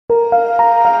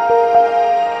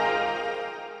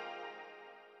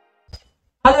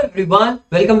Hello everyone,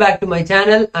 welcome back to my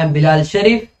channel. I'm Bilal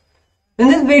Sharif. In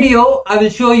this video, I will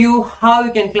show you how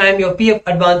you can claim your PF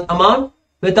advance amount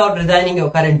without resigning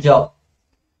your current job.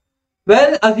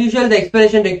 Well, as usual, the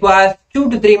explanation requires 2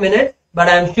 to 3 minutes, but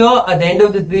I am sure at the end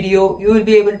of this video, you will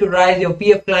be able to raise your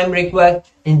PF claim request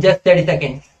in just 30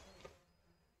 seconds.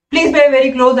 Please pay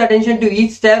very close attention to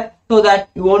each step so that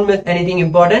you won't miss anything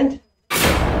important.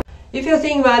 If you're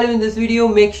seeing value in this video,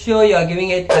 make sure you are giving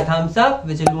it a thumbs up,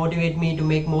 which will motivate me to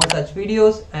make more such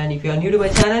videos. And if you are new to my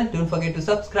channel, don't forget to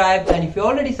subscribe. And if you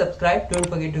already subscribed, don't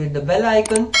forget to hit the bell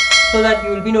icon so that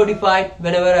you will be notified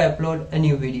whenever I upload a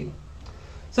new video.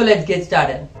 So let's get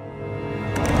started.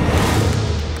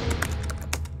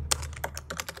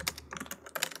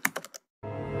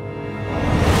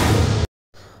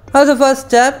 As a first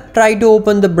step, try to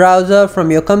open the browser from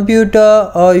your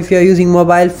computer, or if you are using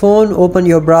mobile phone, open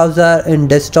your browser in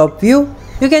desktop view.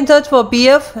 You can search for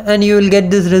PF and you will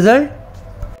get this result.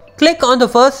 Click on the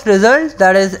first result,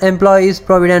 that is Employees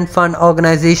Provident Fund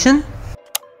Organization.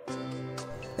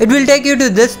 It will take you to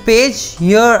this page.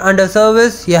 Here under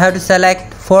service, you have to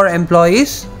select for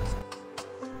employees.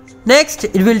 Next,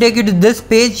 it will take you to this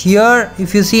page. Here,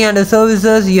 if you see under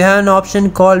services, you have an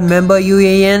option called Member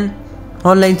UAN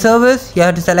Online Service. You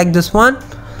have to select this one.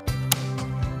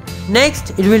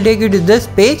 Next, it will take you to this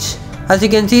page. As you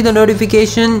can see, the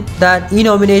notification that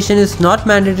e-nomination is not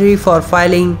mandatory for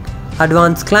filing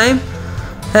advance claim.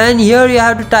 And here you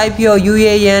have to type your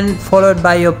UAN followed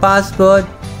by your password,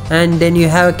 and then you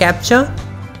have a captcha.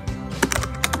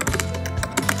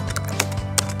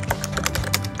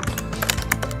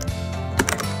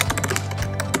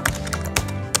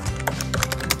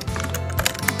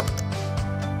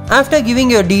 After giving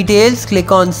your details,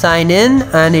 click on sign in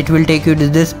and it will take you to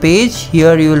this page.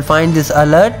 Here you will find this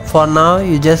alert. For now,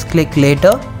 you just click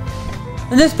later.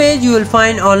 In this page, you will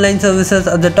find online services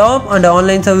at the top. Under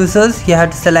online services, you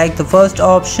have to select the first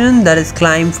option, that is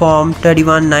claim form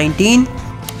 3119.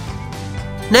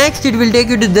 Next, it will take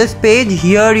you to this page.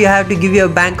 Here you have to give your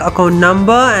bank account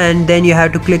number and then you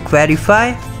have to click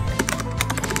verify.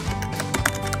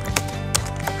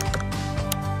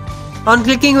 On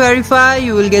clicking verify,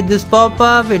 you will get this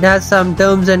pop-up. It has some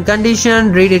terms and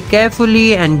conditions. Read it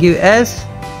carefully and give yes.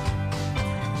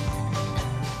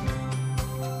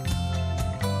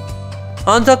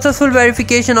 On successful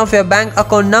verification of your bank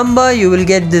account number, you will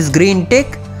get this green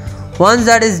tick. Once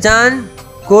that is done,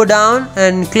 go down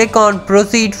and click on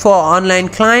proceed for online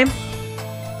claim.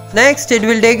 Next, it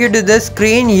will take you to this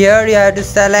screen. Here you have to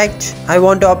select I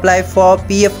want to apply for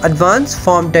PF advance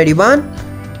form 31.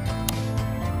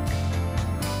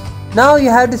 Now you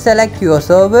have to select your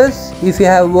service. If you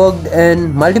have worked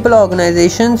in multiple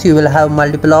organizations, you will have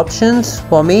multiple options.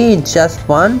 For me, it's just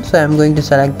one, so I'm going to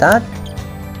select that.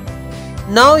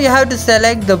 Now you have to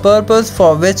select the purpose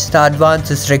for which the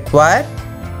advance is required.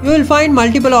 You will find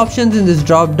multiple options in this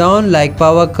drop down like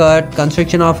power cut,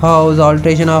 construction of house,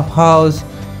 alteration of house,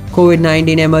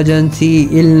 COVID-19 emergency,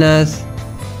 illness.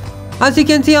 As you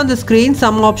can see on the screen,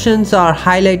 some options are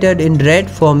highlighted in red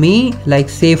for me, like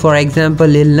say for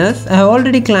example illness. I have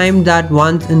already claimed that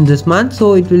once in this month,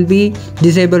 so it will be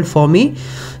disabled for me.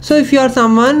 So if you are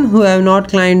someone who have not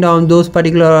claimed on those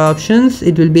particular options,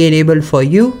 it will be enabled for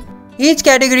you. Each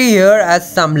category here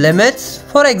has some limits.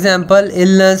 For example,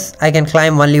 illness, I can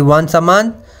claim only once a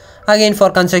month. Again,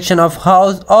 for construction of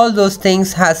house, all those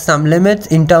things has some limits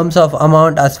in terms of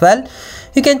amount as well.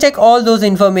 You can check all those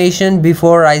information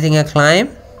before raising a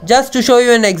claim. Just to show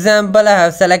you an example, I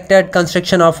have selected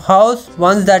construction of house.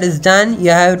 Once that is done,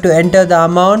 you have to enter the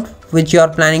amount which you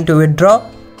are planning to withdraw.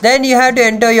 Then you have to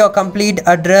enter your complete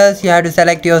address. You have to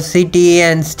select your city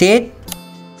and state.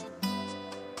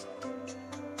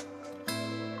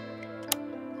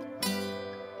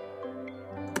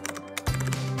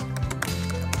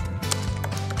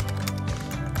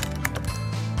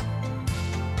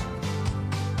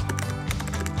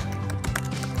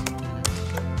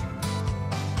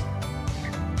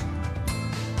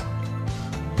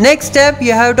 Next step,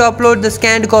 you have to upload the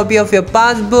scanned copy of your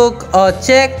passbook or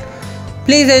check.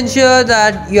 Please ensure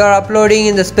that you are uploading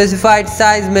in the specified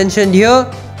size mentioned here.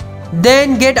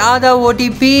 Then get Aadhaar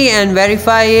OTP and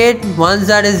verify it. Once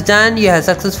that is done, you have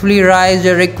successfully raised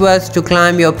a request to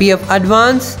claim your PF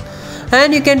advance.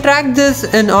 And you can track this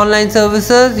in online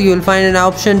services. You will find an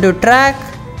option to track.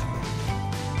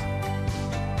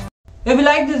 If you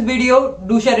like this video,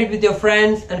 do share it with your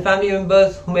friends and family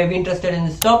members who may be interested in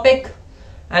this topic.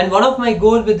 And one of my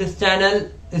goals with this channel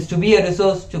is to be a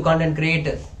resource to content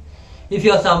creators. If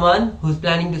you're someone who's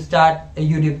planning to start a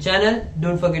YouTube channel,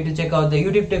 don't forget to check out the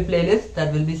YouTube tip playlist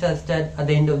that will be suggested at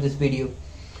the end of this video.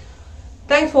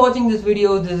 Thanks for watching this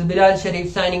video. This is Bilal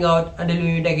Sharif signing out until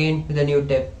we meet again with a new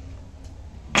tip.